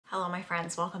Hello my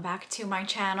friends, welcome back to my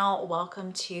channel.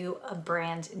 Welcome to a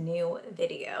brand new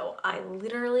video.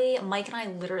 Mike and I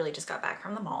literally just got back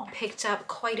from the mall. Picked up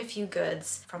quite a few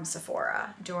goods from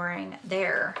Sephora during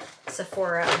their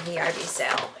Sephora VIP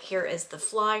sale. Here is the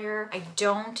flyer. I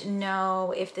don't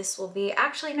know if this will be,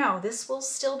 actually no, this will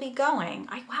still be going.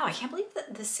 Wow, I can't believe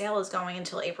that the sale is going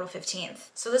until April 15th.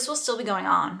 So this will still be going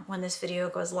on when this video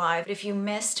goes live. But if you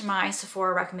missed my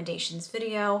Sephora recommendations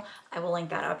video, I will link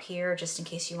that up here just in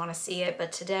case you want to see it.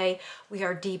 But today we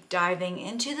are deep diving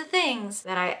into the things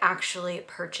that I actually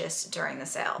purchased during the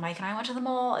sale. Mike and I went to the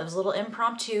mall. It was a little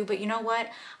impromptu, but you know what?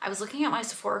 I was looking at my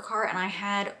Sephora cart and I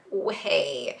had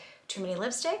way too many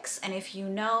lipsticks. And if you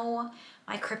know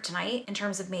my kryptonite in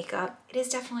terms of makeup, it is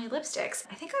definitely lipsticks.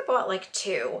 I think I bought like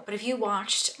 2, but if you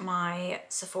watched my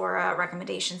Sephora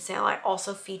recommendation sale, I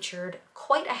also featured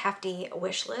quite a hefty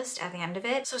wish list at the end of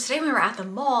it. So today when we were at the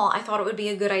mall, I thought it would be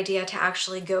a good idea to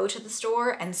actually go to the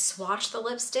store and swatch the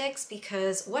lipsticks,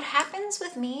 because what happens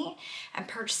with me and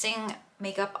purchasing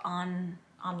makeup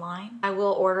online, I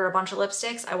will order a bunch of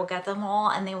lipsticks, I will get them all,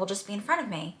 and they will just be in front of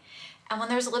me. And when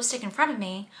there's a lipstick in front of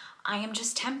me, I am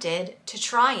just tempted to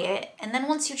try it. And then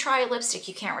once you try a lipstick,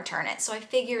 you can't return it. So I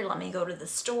figured, let me go to the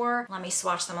store, let me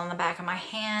swatch them on the back of my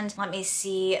hand, let me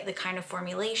see the kind of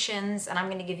formulations, and I'm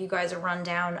gonna give you guys a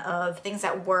rundown of things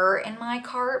that were in my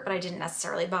cart, but I didn't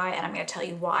necessarily buy, and I'm gonna tell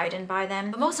you why I didn't buy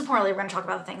them. But most importantly, we're gonna talk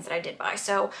about the things that I did buy.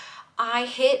 So I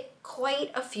hit quite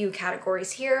a few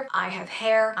categories here. I have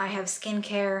hair, I have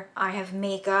skincare, I have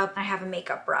makeup, I have a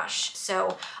makeup brush.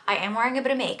 So I am wearing a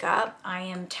bit of makeup. I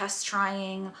am test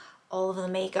trying all of the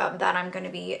makeup that I'm going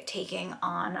to be taking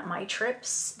on my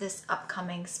trips this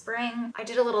upcoming spring. I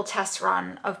did a little test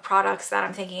run of products that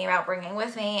I'm thinking about bringing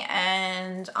with me,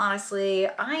 and honestly,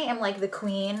 I am like the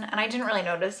queen, and I didn't really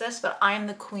notice this, but I am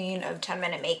the queen of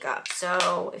 10-minute makeup.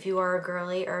 So if you are a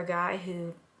girly or a guy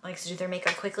who likes to do their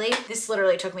makeup quickly, this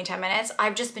literally took me 10 minutes.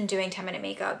 I've just been doing 10-minute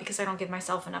makeup because I don't give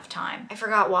myself enough time. I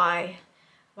forgot why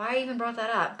I even brought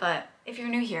that up, but if you're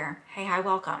new here, hey, hi,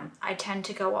 welcome. I tend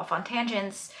to go off on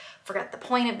tangents, forget the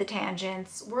point of the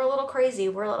tangents. We're a little crazy,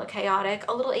 we're a little chaotic,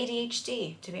 a little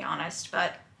ADHD, to be honest,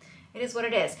 but it is what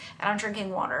it is. And I'm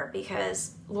drinking water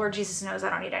because Lord Jesus knows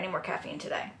I don't need any more caffeine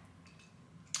today.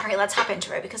 All right, let's hop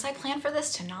into it, because I planned for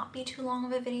this to not be too long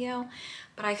of a video,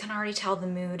 but I can already tell the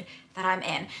mood that I'm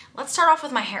in. Let's start off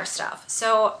with my hair stuff.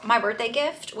 So my birthday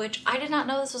gift, which I did not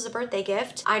know this was a birthday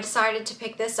gift, I decided to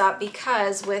pick this up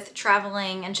because with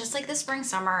traveling and just like this spring,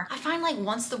 summer, I find like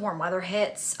once the warm weather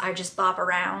hits, I just bop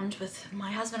around with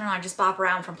my husband, and I just bop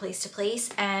around from place to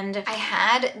place. And I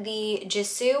had the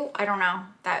Jisoo, I don't know,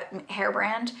 that hair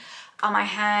brand. I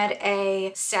had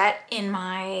a set in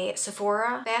my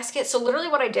Sephora basket. So literally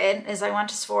what I did is I went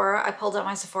to Sephora, I pulled out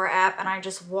my Sephora app, and I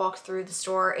just walked through the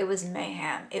store. It was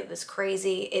mayhem. It was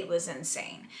crazy. It was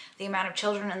insane. The amount of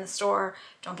children in the store,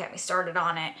 don't get me started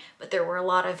on it, but there were a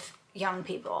lot of young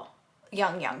people,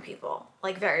 young people,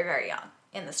 like very, very young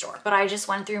in the store. But I just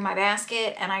went through my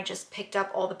basket and I just picked up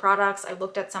all the products. I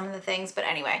looked at some of the things, but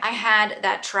anyway, I had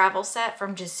that travel set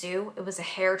from Jisoo. It was a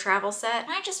hair travel set.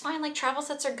 And I just find like travel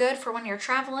sets are good for when you're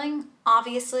traveling,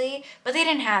 obviously, but they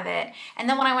didn't have it. And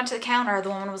then when I went to the counter, the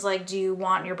woman was like, do you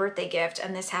want your birthday gift?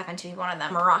 And this happened to be one of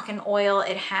them. Moroccan oil.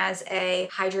 It has a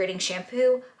hydrating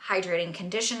shampoo, hydrating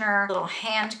conditioner, little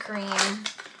hand cream.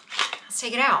 Let's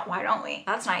take it out, why don't we?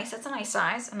 That's nice, that's a nice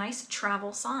size, a nice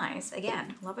travel size.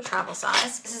 Again, love a travel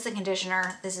size. This is the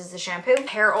conditioner, this is the shampoo.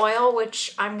 Hair oil,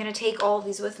 which I'm gonna take all of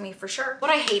these with me for sure. What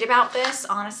I hate about this,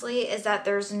 honestly, is that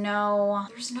there's no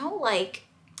like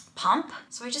pump.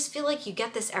 So I just feel like you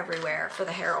get this everywhere for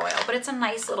the hair oil, but it's a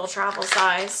nice little travel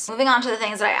size. Moving on to the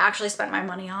things that I actually spent my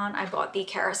money on, I bought the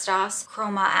Kerastase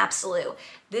Chroma Absolu.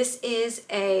 This is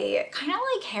a kind of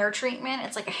like hair treatment.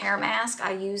 It's like a hair mask.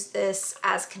 I use this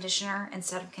as conditioner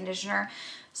instead of conditioner.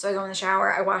 So I go in the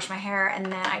shower, I wash my hair, and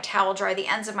then I towel dry the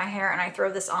ends of my hair, and I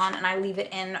throw this on and I leave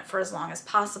it in for as long as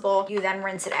possible. You then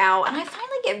rinse it out, and I find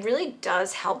like it really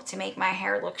does help to make my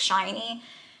hair look shiny.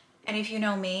 And if you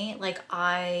know me, like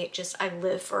I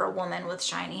live for a woman with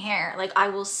shiny hair. Like I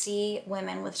will see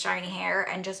women with shiny hair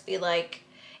and just be like,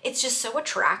 it's just so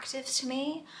attractive to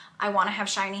me. I want to have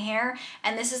shiny hair.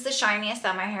 And this is the shiniest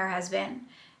that my hair has been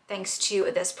thanks to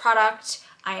this product.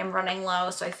 I am running low,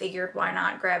 so I figured why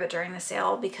not grab it during the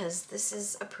sale, because this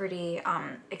is a pretty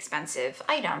expensive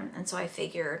item. And so I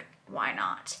figured why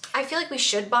not? I feel like we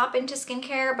should bop into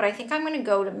skincare, but I think I'm gonna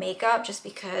go to makeup just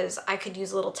because I could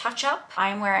use a little touch up.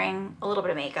 I'm wearing a little bit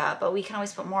of makeup, but we can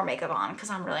always put more makeup on because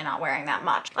I'm really not wearing that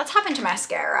much. Let's hop into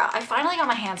mascara. I finally got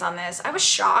my hands on this. I was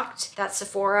shocked that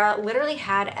Sephora literally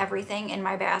had everything in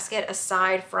my basket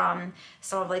aside from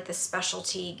some of like the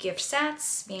specialty gift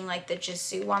sets, being like the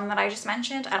Jisoo one that I just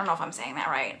mentioned. I don't know if I'm saying that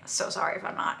right. So sorry if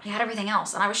I'm not. They had everything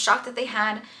else. And I was shocked that they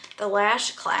had the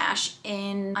Lash Clash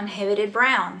in Uninhibited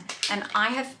Brown. And I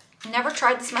have never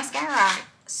tried this mascara,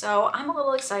 so I'm a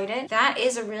little excited. That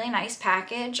is a really nice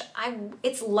package.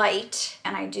 It's light,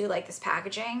 and I do like this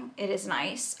packaging. It is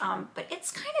nice, but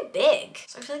it's kind of big.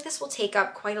 So I feel like this will take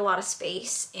up quite a lot of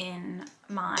space in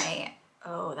my,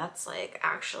 oh, that's like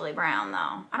actually brown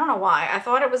though. I don't know why. I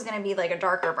thought it was gonna be like a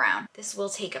darker brown. This will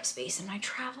take up space in my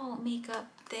travel makeup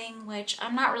thing, which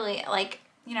I'm not really like,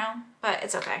 you know, but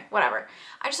it's okay, whatever.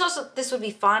 I just also, this would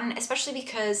be fun, especially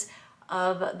because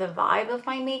of the vibe of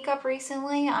my makeup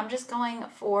recently. I'm just going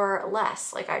for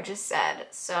less, like I just said.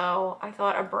 So I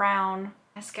thought a brown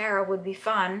mascara would be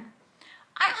fun.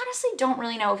 I honestly don't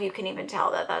really know if you can even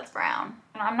tell that that's brown.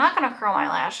 And I'm not gonna curl my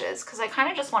lashes because I kind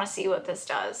of just want to see what this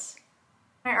does.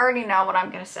 I already know what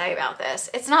I'm gonna say about this.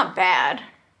 It's not bad.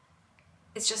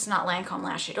 It's just not Lancome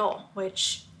Lash at all,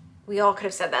 which we all could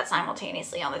have said that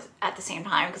simultaneously on this at the same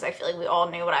time because I feel like we all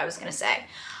knew what I was gonna say.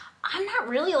 I'm not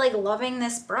really like loving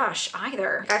this brush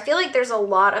either. I feel like there's a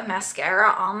lot of mascara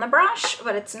on the brush,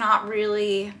 but it's not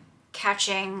really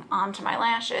catching onto my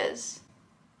lashes.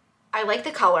 I like the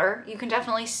color. You can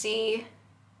definitely see,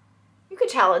 you could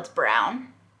tell it's brown.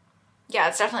 Yeah,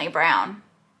 it's definitely brown.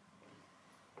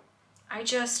 I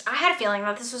had a feeling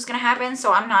that this was gonna happen,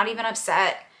 so I'm not even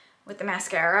upset with the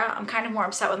mascara. I'm kind of more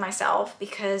upset with myself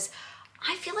because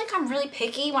I feel like I'm really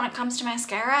picky when it comes to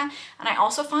mascara, and I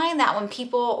also find that when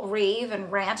people rave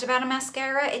and rant about a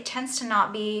mascara, it tends to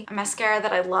not be a mascara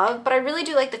that I love, but I really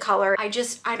do like the color. I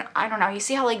don't know. You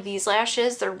see how like these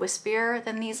lashes, they're wispier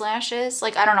than these lashes?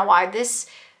 Like, I don't know why. This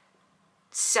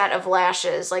set of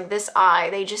lashes, like this eye,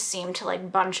 they just seem to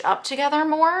like bunch up together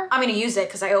more. I'm gonna use it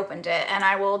because I opened it, and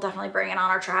I will definitely bring it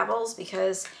on our travels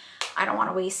because I don't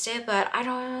want to waste it, but I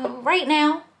don't, right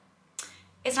now,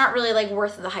 it's not really like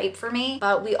worth the hype for me.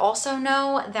 But we also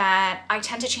know that I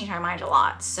tend to change my mind a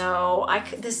lot. So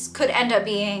this could end up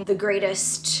being the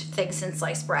greatest thing since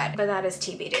sliced bread, but that is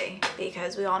TBD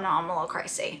because we all know I'm a little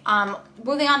crazy.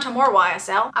 Moving on to more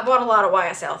YSL. I bought a lot of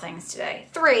YSL things today.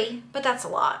 3, but that's a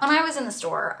lot. When I was in the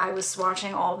store, I was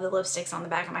swatching all of the lipsticks on the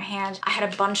back of my hand. I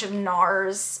had a bunch of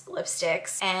NARS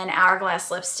lipsticks, an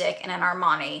Hourglass lipstick, and an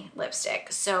Armani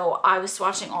lipstick. So I was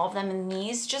swatching all of them, and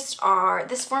these just are,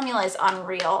 this formula is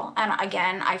unreal. And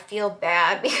again, I feel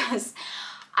bad because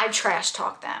I trash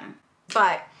talk them,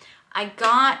 but I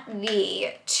got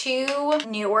the 2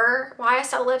 newer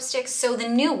YSL lipsticks. So the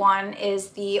new one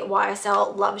is the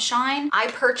YSL Loveshine. I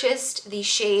purchased the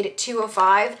shade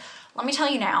 205. Let me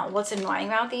tell you now, what's annoying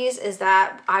about these is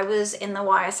that I was in the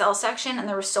YSL section and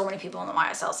there were so many people in the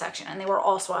YSL section and they were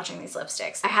all swatching these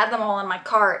lipsticks. I had them all in my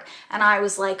cart and I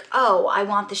was like, oh, I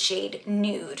want the shade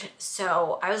Nude.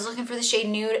 So I was looking for the shade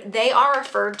Nude. They are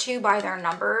referred to by their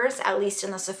numbers, at least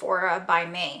in the Sephora by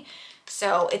me.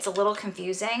 So it's a little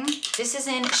confusing. This is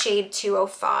in shade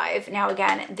 205. Now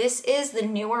again, this is the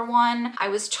newer one. I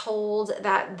was told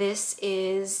that this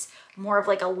is more of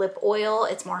like a lip oil.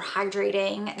 It's more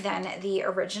hydrating than the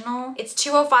original. It's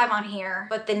 205 on here,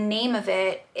 but the name of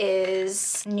it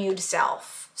is Nude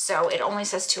Self. So it only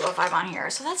says 205 on here.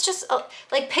 So that's just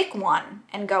like pick one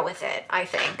and go with it, I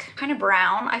think. Kind of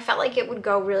brown. I felt like it would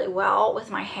go really well with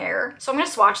my hair. So I'm gonna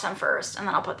swatch them first and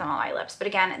then I'll put them on my lips. But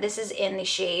again, this is in the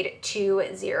shade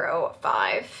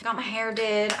 205. Got my hair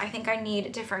did. I think I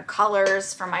need different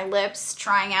colors for my lips,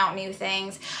 trying out new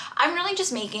things. I'm really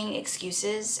just making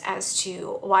excuses as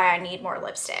to why I need more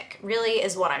lipstick, really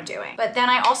is what I'm doing. But then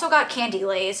I also got Candy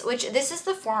Glaze, which this is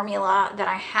the formula that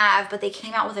I have, but they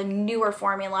came out with a newer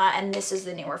formula and this is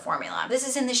the newer formula. This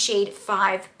is in the shade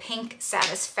 5 Pink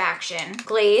Satisfaction.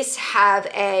 Glaze have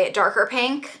a darker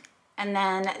pink and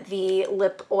then the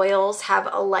lip oils have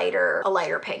a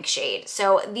lighter pink shade.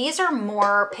 So these are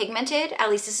more pigmented, at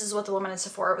least this is what the woman in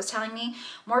Sephora was telling me,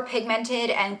 more pigmented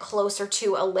and closer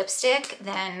to a lipstick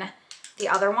than the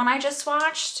other one I just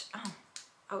swatched.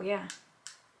 Oh yeah.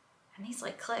 And these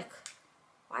like click.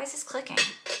 Why is this clicking?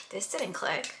 This didn't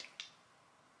click.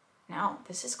 No,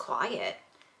 this is quiet.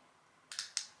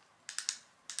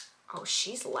 Oh,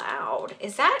 she's loud.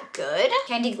 Is that good?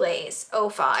 Candy Glaze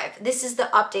 05. This is the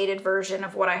updated version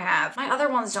of what I have. My other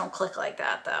ones don't click like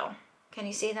that though. Can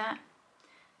you see that?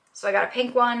 So I got a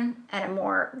pink one and a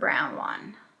more brown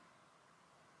one.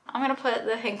 I'm gonna put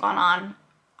the pink one on.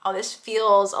 Oh, this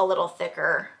feels a little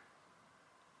thicker.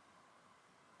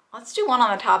 Let's do one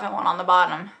on the top and one on the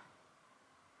bottom.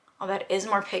 Oh, that is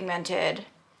more pigmented.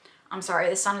 I'm sorry,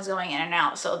 the sun is going in and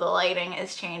out, so the lighting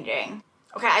is changing.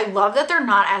 Okay, I love that they're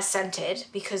not as scented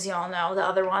because you all know the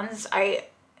other ones, I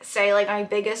say like my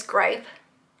biggest gripe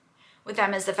with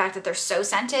them is the fact that they're so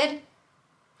scented.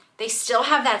 They still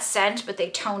have that scent, but they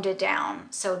toned it down.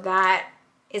 So that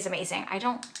is amazing.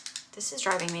 This is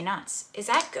driving me nuts. Is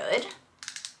that good?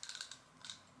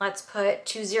 Let's put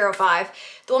 205.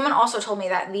 The woman also told me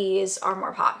that these are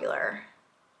more popular.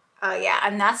 Yeah,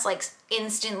 and that's like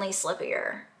instantly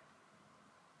slippier.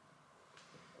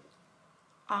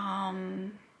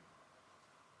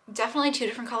 Definitely two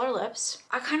different color lips.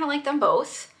 I kind of like them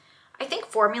both. I think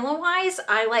formula-wise,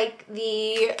 I like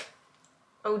the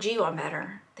OG one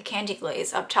better. The Candy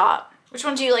Glaze up top. Which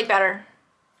one do you like better?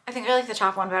 I think I like the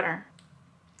top one better.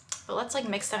 But let's like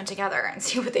mix them together and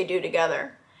see what they do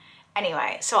together.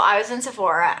 Anyway, so I was in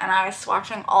Sephora and I was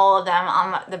swatching all of them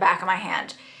on the back of my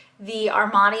hand. The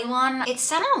Armani one, it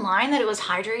said online that it was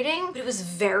hydrating, but it was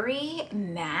very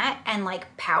matte and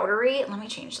like powdery. Let me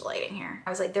change the lighting here.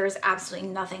 I was like, there is absolutely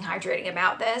nothing hydrating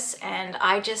about this. And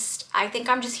I think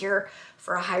I'm just here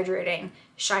for a hydrating,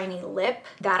 shiny lip.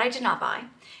 That I did not buy.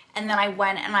 And then I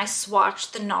went and I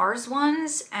swatched the NARS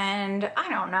ones and I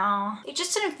don't know. It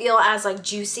just didn't feel as like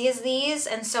juicy as these.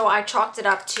 And so I chalked it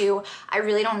up to, I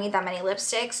really don't need that many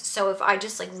lipsticks. So if I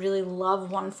just like really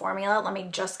love one formula, let me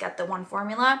just get the one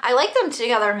formula. I like them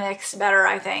together mixed better,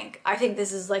 I think. I think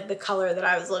this is like the color that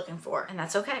I was looking for and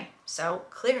that's okay. So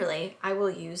clearly I will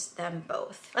use them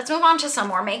both. Let's move on to some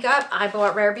more makeup. I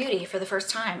bought Rare Beauty for the first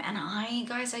time and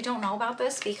guys, I don't know about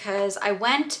this because I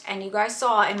went and you guys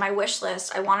saw in my wish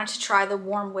list, I wanted to try the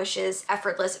Warm Wishes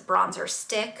Effortless Bronzer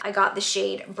Stick. I got the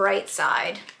shade Bright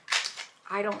Side.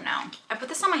 I don't know. I put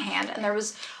this on my hand and there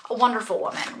was a wonderful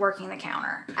woman working the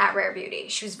counter at Rare Beauty.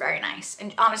 She was very nice.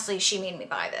 And honestly, she made me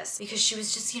buy this because she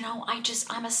was just, you know,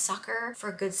 I'm a sucker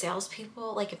for good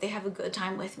salespeople. Like if they have a good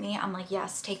time with me, I'm like,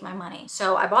 yes, take my money.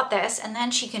 So I bought this and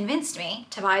then she convinced me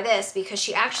to buy this because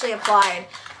she actually applied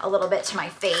a little bit to my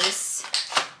face.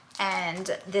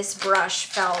 And this brush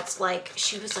felt like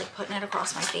she was like putting it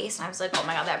across my face and I was like, oh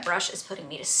my God, that brush is putting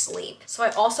me to sleep. So I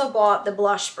also bought the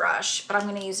blush brush, but I'm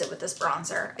gonna use it with this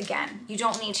bronzer. Again, you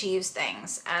don't need to use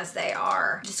things as they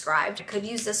are described. I could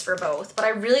use this for both, but I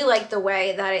really like the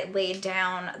way that it laid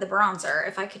down the bronzer.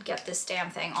 If I could get this damn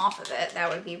thing off of it,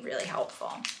 that would be really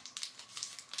helpful.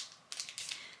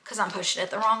 Because I'm pushing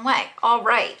it the wrong way. All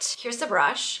right, here's the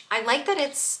brush. I like that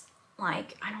it's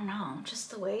like, I don't know, just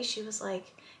the way she was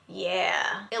like,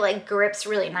 yeah, it like grips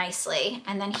really nicely.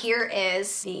 And then here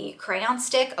is the crayon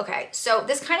stick. Okay, so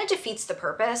this kind of defeats the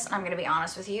purpose. And I'm gonna be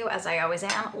honest with you, as I always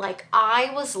am. Like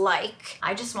I was like,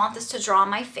 I just want this to draw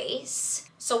my face.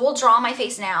 So we'll draw my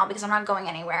face now because I'm not going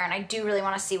anywhere. And I do really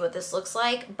want to see what this looks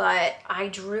like. But I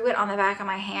drew it on the back of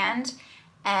my hand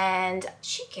and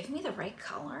she gave me the right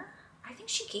color. I think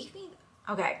she gave me,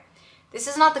 okay. This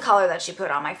is not the color that she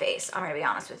put on my face, I'm gonna be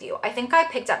honest with you. I think I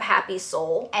picked up Happy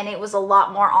Soul and it was a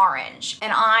lot more orange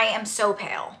and I am so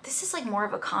pale. This is like more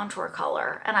of a contour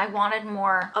color and I wanted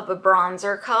more of a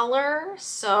bronzer color.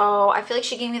 So I feel like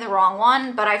she gave me the wrong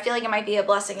one, but I feel like it might be a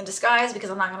blessing in disguise because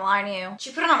I'm not gonna lie to you.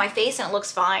 She put it on my face and it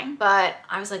looks fine, but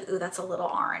I was like, ooh, that's a little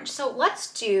orange. So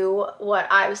let's do what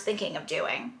I was thinking of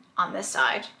doing on this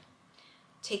side.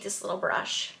 Take this little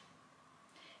brush.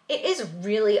 It is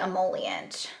really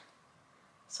emollient.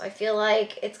 So I feel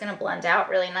like it's gonna blend out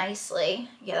really nicely.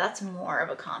 Yeah, that's more of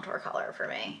a contour color for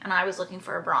me. And I was looking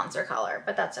for a bronzer color,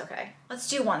 but that's okay. Let's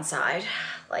do one side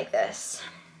like this.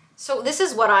 So this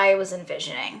is what I was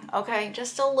envisioning, okay?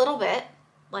 Just a little bit,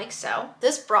 like so.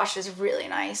 This brush is really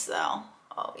nice though.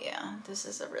 Oh yeah, this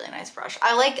is a really nice brush.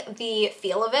 I like the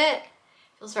feel of it.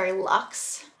 It feels very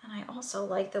luxe. And I also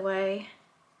like the way,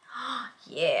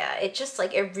 yeah, it just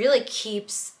like, it really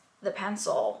keeps the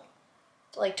pencil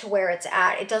like to where it's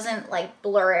at. It doesn't like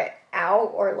blur it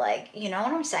out or like, you know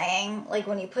what I'm saying? Like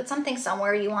when you put something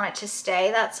somewhere, you want it to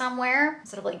stay that somewhere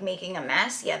instead of like making a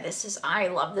mess. Yeah, this is, I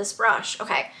love this brush.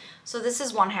 Okay, so this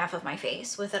is one half of my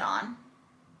face with it on.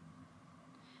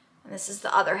 And this is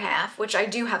the other half, which I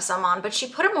do have some on, but she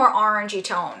put a more orangey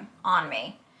tone on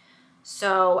me.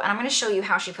 So, and I'm gonna show you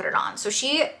how she put it on. So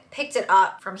she picked it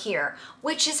up from here,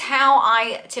 which is how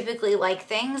I typically like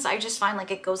things. I just find like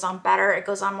it goes on better, it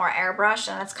goes on more airbrush,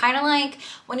 and it's kind of like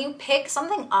when you pick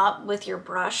something up with your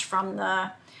brush from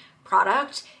the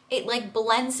product, it like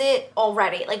blends it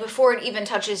already, like before it even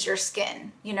touches your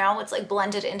skin, you know? It's like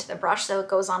blended into the brush so it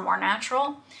goes on more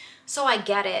natural. So I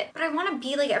get it, but I want to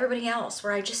be like everybody else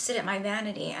where I just sit at my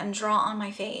vanity and draw on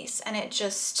my face, and it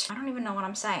just, I don't even know what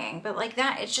I'm saying, but like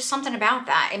that, it's just something about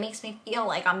that. It makes me feel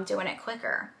like I'm doing it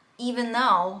quicker. Even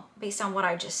though, based on what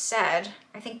I just said,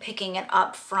 I think picking it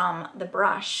up from the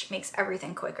brush makes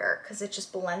everything quicker because it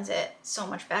just blends it so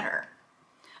much better.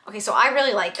 Okay, so I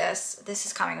really like this. This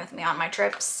is coming with me on my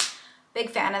trips. Big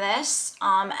fan of this,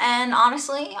 and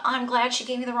honestly, I'm glad she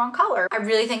gave me the wrong color. I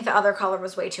really think the other color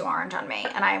was way too orange on me,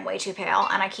 and I am way too pale,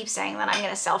 and I keep saying that I'm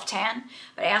gonna self-tan,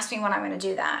 but ask me when I'm gonna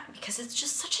do that, because it's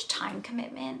just such a time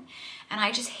commitment, and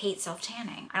I just hate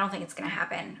self-tanning. I don't think it's gonna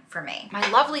happen for me. My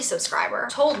lovely subscriber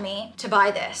told me to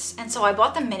buy this, and so I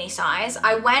bought the mini size.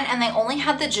 I went and they only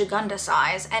had the Gigunda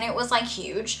size, and it was like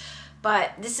huge,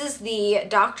 but this is the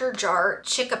Dr. Jart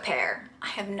Cicapair. I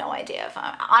have no idea if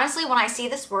honestly, when I see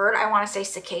this word, I want to say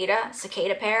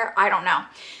Cicapair. I don't know.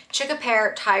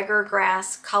 Cicapair Tiger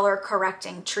Grass Color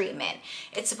Correcting Treatment.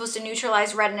 It's supposed to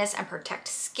neutralize redness and protect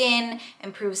skin,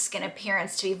 improve skin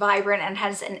appearance to be vibrant, and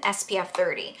has an SPF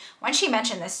 30. When she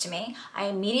mentioned this to me, I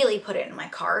immediately put it in my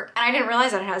cart, and I didn't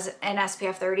realize that it has an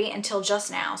SPF 30 until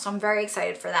just now, so I'm very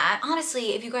excited for that.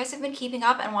 Honestly, if you guys have been keeping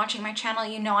up and watching my channel,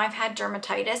 you know I've had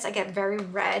dermatitis. I get very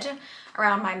red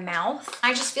around my mouth.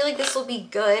 I just feel like this will be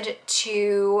good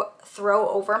to throw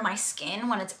over my skin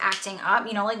when it's acting up,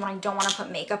 you know, like when I don't want to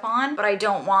put makeup on, but I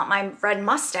don't want my red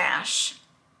mustache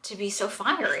to be so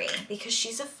fiery, because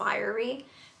she's a fiery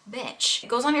bitch. It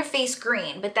goes on your face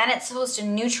green, but then it's supposed to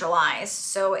neutralize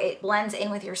so it blends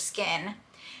in with your skin,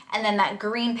 and then that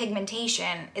green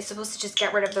pigmentation is supposed to just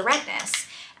get rid of the redness.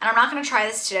 And I'm not gonna try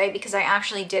this today because I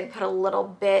actually did put a little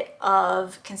bit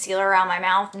of concealer around my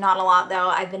mouth. Not a lot though.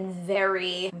 I've been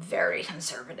very, very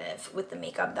conservative with the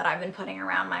makeup that I've been putting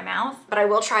around my mouth. But I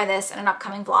will try this in an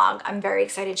upcoming vlog. I'm very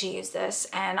excited to use this,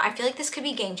 and I feel like this could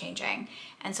be game changing.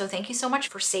 And so thank you so much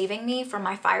for saving me from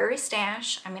my fiery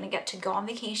stash. I'm gonna get to go on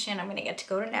vacation. I'm gonna get to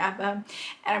go to Napa,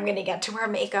 and I'm gonna get to wear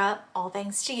makeup, all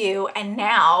thanks to you. And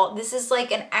now this is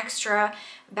like an extra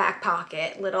back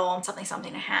pocket, little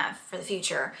something to have for the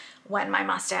future when my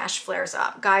mustache flares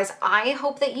up. Guys, I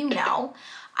hope that you know,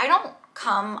 I don't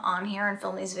come on here and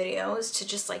film these videos to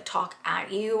just like talk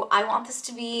at you. I want this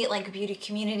to be like a beauty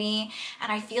community,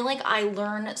 and I feel like I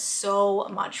learn so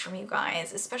much from you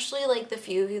guys, especially like the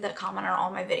few of you that comment on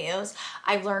all my videos.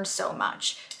 I've learned so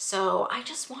much. So I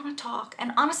just want to talk.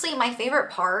 And honestly, my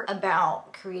favorite part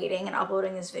about creating and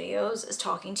uploading these videos is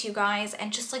talking to you guys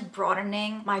and just like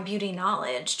broadening my beauty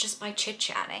knowledge just by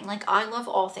chit-chatting. Like, I love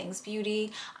all things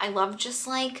beauty. I love just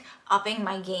like upping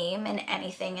my game in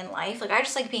anything in life. Like, I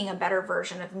just like being a better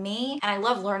version of me, and I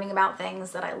love learning about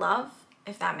things that I love,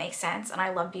 if that makes sense. And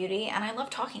I love beauty, and I love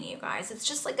talking to you guys. It's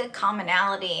just like a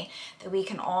commonality that we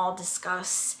can all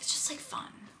discuss. It's just like fun.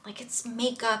 Like, it's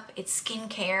makeup, it's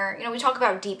skincare. You know, we talk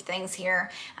about deep things here,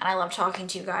 and I love talking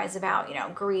to you guys about, you know,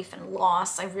 grief and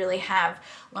loss. I really have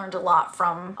learned a lot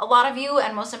from a lot of you,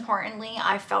 and most importantly,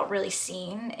 I felt really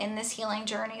seen in this healing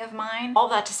journey of mine. All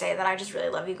that to say that I just really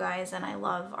love you guys, and I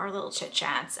love our little chit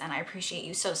chats, and I appreciate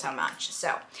you so, so much.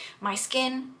 So, my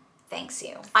skin thanks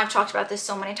you. I've talked about this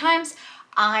so many times.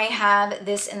 I have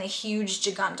this in the huge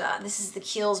Gigunda. This is the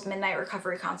Khiels Midnight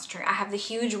Recovery Concentrate. I have the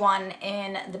huge one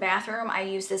in the bathroom. I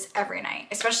use this every night,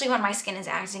 especially when my skin is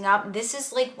acting up. This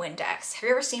is like Windex. Have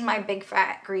you ever seen My Big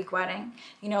Fat Greek Wedding?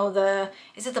 You know,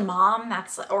 is it the mom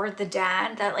that's, or the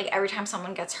dad that like every time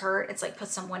someone gets hurt, it's like put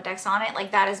some Windex on it?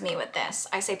 Like, that is me with this.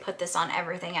 I say put this on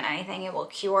everything and anything. It will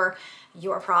cure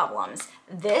your problems.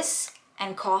 This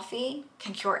and coffee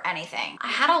can cure anything. I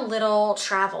had a little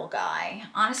travel guy.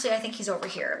 Honestly, I think he's over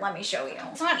here. Let me show you.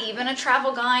 It's not even a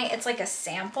travel guy. It's like a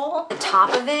sample. The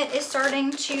top of it is starting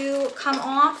to come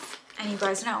off. And you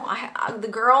guys know,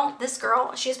 this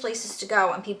girl, she has places to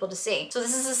go and people to see. So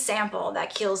this is a sample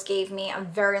that Khiels gave me a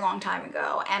very long time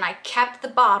ago. And I kept the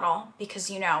bottle because,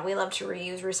 you know, we love to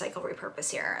reuse, recycle,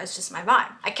 repurpose here. It's just my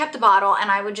vibe. I kept the bottle and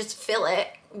I would just fill it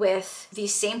with the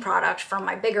same product from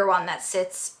my bigger one that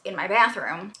sits in my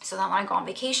bathroom, so that when I go on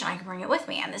vacation, I can bring it with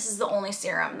me. And this is the only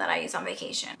serum that I use on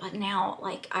vacation. But now,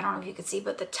 like, I don't know if you could see,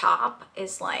 but the top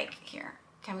is like, here,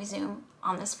 can we zoom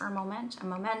on this for a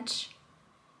moment?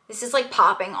 This is like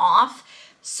popping off.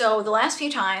 So the last few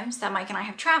times that Mike and I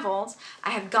have traveled,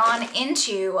 I have gone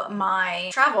into my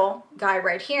travel guide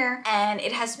right here, and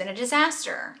it has been a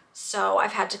disaster. So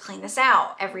I've had to clean this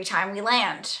out every time we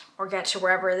land or get to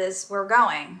wherever it is we're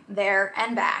going, there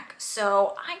and back.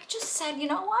 So I just said, you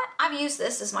know what? I've used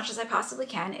this as much as I possibly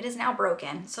can. It is now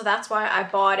broken. So that's why I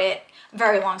bought it.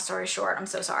 Very long story short, I'm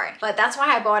so sorry. But that's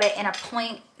why I bought it in a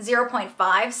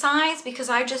 0.5 size, because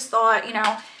I just thought, you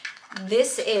know,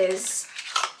 this is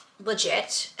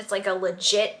legit. It's like a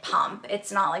legit pump.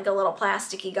 It's not like a little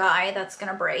plasticky guy that's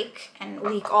gonna break and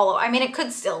leak all over. I mean, it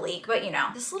could still leak, but you know,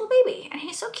 this little baby, and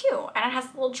he's so cute. And it has a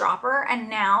little dropper, and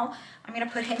now I'm gonna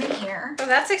put him in here. So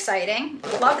that's exciting.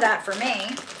 Love that for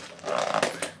me.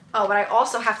 Oh, but I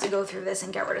also have to go through this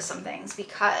and get rid of some things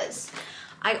because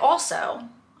I also,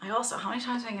 how many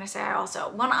times am I gonna say I also?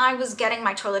 When I was getting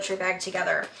my toiletry bag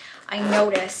together, I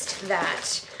noticed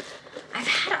that I've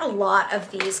had a lot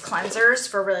of these cleansers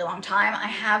for a really long time. I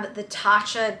have the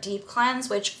Tatcha Deep Cleanse,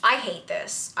 which I hate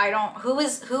this.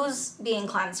 Who's being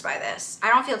cleansed by this? I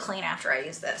don't feel clean after I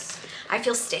use this. I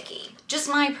feel sticky. Just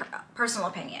my personal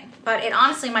opinion, but it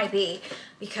honestly might be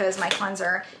because my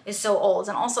cleanser is so old.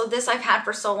 And also this I've had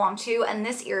for so long too, and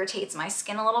this irritates my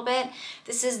skin a little bit.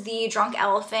 This is the Drunk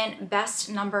Elephant Best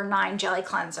No. 9 Jelly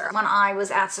Cleanser. When I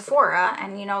was at Sephora,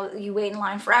 and you know, you wait in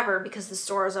line forever because the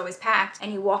store is always packed,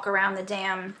 and you walk around the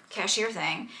damn cashier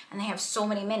thing, and they have so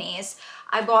many minis.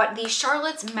 I bought the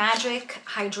Charlotte's Magic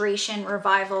Hydration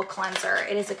Revival Cleanser.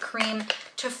 It is a cream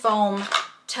to foam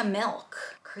to milk.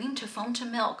 Cream to foam to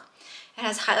milk. It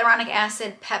has hyaluronic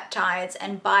acid, peptides,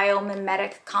 and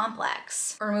biomimetic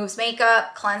complex. Removes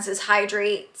makeup, cleanses,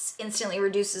 hydrates, instantly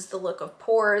reduces the look of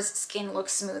pores, skin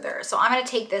looks smoother. So I'm gonna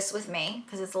take this with me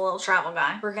because it's a little travel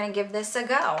guy. We're gonna give this a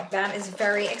go. That is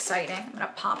very exciting. I'm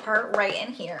gonna pop her right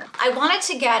in here. I wanted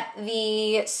to get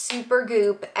the Super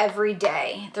Goop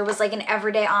Everyday. There was like an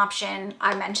everyday option.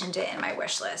 I mentioned it in my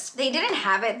wish list. They didn't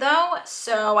have it though,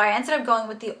 so I ended up going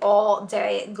with the All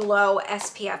Day Glow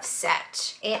SPF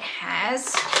set. It has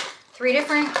 3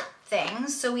 different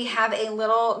things. So we have a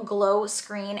little glow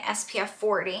screen SPF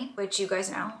 40, which you guys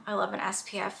know I love an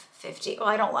SPF 50. Well,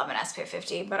 I don't love an SPF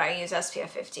 50, but I use SPF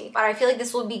 50. But I feel like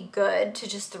this will be good to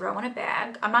just throw in a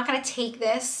bag. I'm not gonna take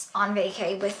this on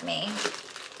vacay with me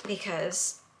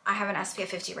because I have an SPF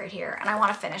 50 right here and I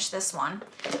want to finish this one,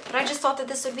 but I just thought that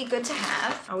this would be good to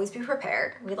have. Always be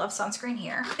prepared. We love sunscreen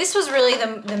here. This was really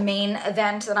the main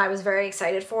event that I was very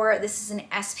excited for. This is an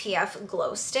SPF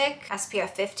glow stick,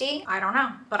 SPF 50. I don't know,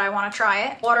 but I want to try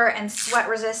it. Water and sweat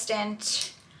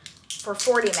resistant for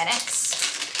 40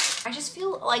 minutes. I just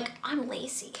feel like I'm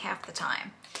lazy half the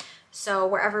time. So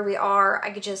wherever we are, I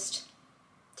could just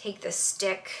take this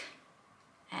stick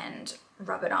and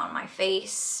rub it on my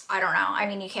face. I don't know. I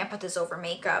mean, you can't put this over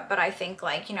makeup, but I think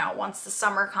like, you know, once the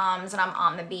summer comes and I'm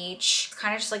on the beach, it's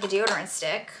kind of just like a deodorant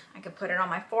stick. I could put it on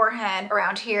my forehead,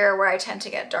 around here where I tend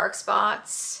to get dark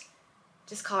spots,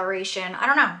 discoloration. I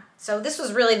don't know. So this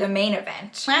was really the main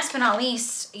event. Last but not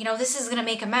least, you know, this is gonna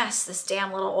make a mess, this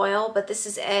damn little oil, but this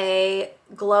is a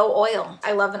glow oil.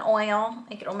 I love an oil.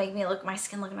 Like it'll make my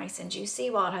skin look nice and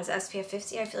juicy while it has SPF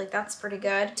 50. I feel like that's pretty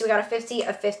good. So we got a 50,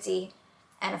 a 50,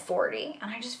 and a 40, and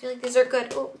I just feel like these are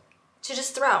good to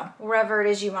just throw wherever it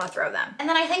is you want to throw them. And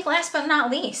then I think last but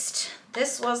not least,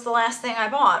 this was the last thing I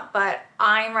bought, but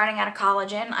I'm running out of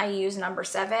collagen. I use No.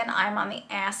 7. I'm on the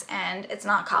ass end. It's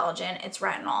not collagen, it's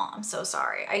retinol. I'm so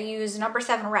sorry. I use No.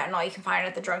 7 retinol. You can find it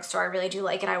at the drugstore. I really do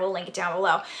like it. I will link it down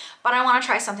below. But I want to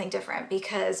try something different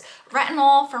because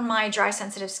retinol for my dry,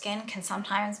 sensitive skin can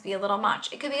sometimes be a little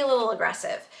much. It could be a little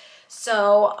aggressive.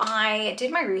 So I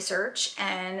did my research,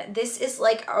 and this is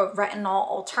like a retinol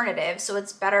alternative, so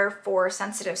it's better for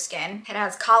sensitive skin. It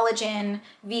has collagen,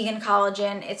 vegan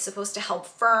collagen. It's supposed to help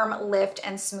firm, lift,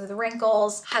 and smooth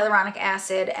wrinkles, hyaluronic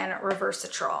acid, and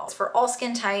resveratrol. It's for all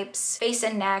skin types, face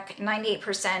and neck,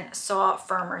 98% soft,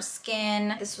 firmer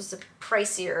skin. This was a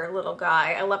pricier little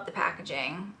guy. I love the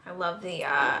packaging. I love the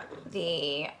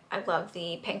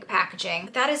pink packaging.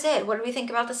 But that is it. What did we think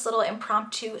about this little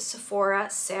impromptu Sephora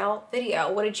sale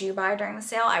video? What did you buy during the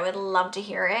sale? I would love to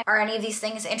hear it. Are any of these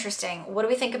things interesting? What do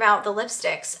we think about the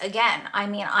lipsticks? Again, I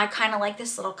mean, I kind of like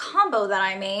this little combo that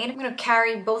I made. I'm gonna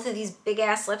carry both of these big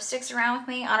ass lipsticks around with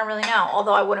me. I don't really know,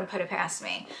 although I wouldn't put it past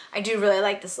me. I do really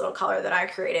like this little color that I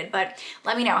created, but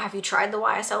let me know, have you tried the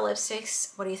YSL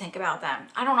lipsticks? What do you think about them?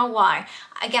 I don't know why.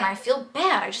 Again, I feel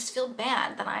bad. I just feel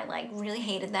bad that I like really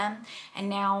hated them, and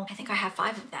now I think I have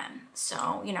 5 of them.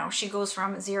 So, you know, she goes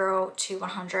from 0 to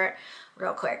 100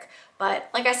 real quick. But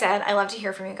like I said, I love to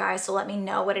hear from you guys. So let me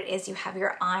know what it is you have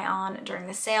your eye on during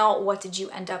the sale. What did you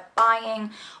end up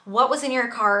buying? What was in your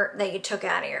cart that you took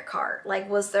out of your cart? Like,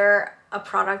 was there a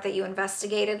product that you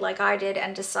investigated like I did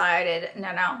and decided,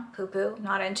 no, poo-poo,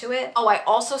 not into it? Oh, I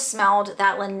also smelled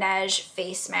that Laneige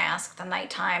face mask, the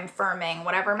nighttime firming,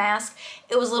 whatever mask.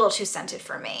 It was a little too scented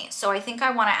for me. So I think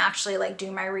I wanna actually like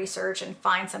do my research and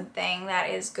find something that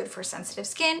is good for sensitive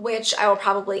skin, which I will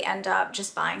probably end up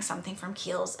just buying something from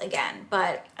Khiels again.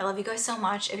 But I love you guys so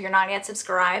much. If you're not yet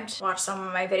subscribed, watch some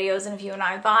of my videos, and if you and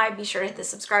I vibe, be sure to hit the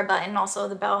subscribe button and also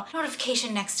the bell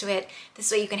notification next to it.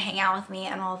 This way you can hang out with me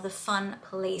and all of the fun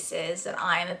places that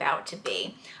I'm about to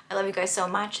be. I love you guys so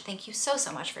much. Thank you so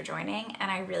much for joining,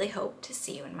 and I really hope to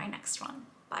see you in my next one.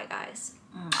 Bye guys.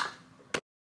 Mwah.